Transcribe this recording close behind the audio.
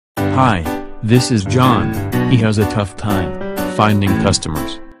Hi, this is John. He has a tough time finding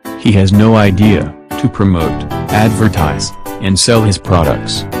customers. He has no idea to promote, advertise, and sell his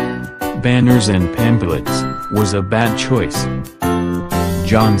products. Banners and pamphlets was a bad choice.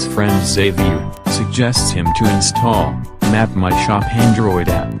 John's friend Xavier suggests him to install Map My Shop Android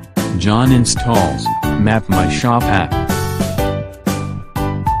app. John installs Map My Shop app.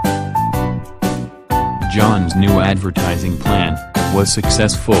 John's new advertising plan was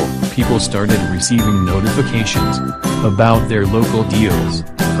successful. People started receiving notifications about their local deals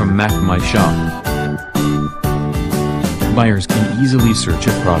from Map My Shop. Buyers can easily search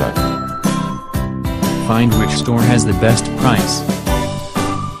a product, find which store has the best price,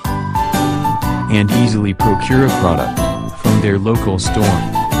 and easily procure a product from their local store.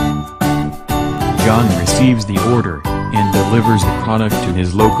 John receives the order and delivers the product to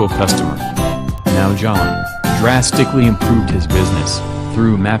his local customer. Now John drastically improved his business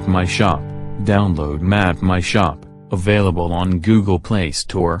through Map My Shop. Download Map My Shop, available on Google Play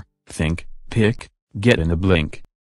Store. Think, pick, get in a blink.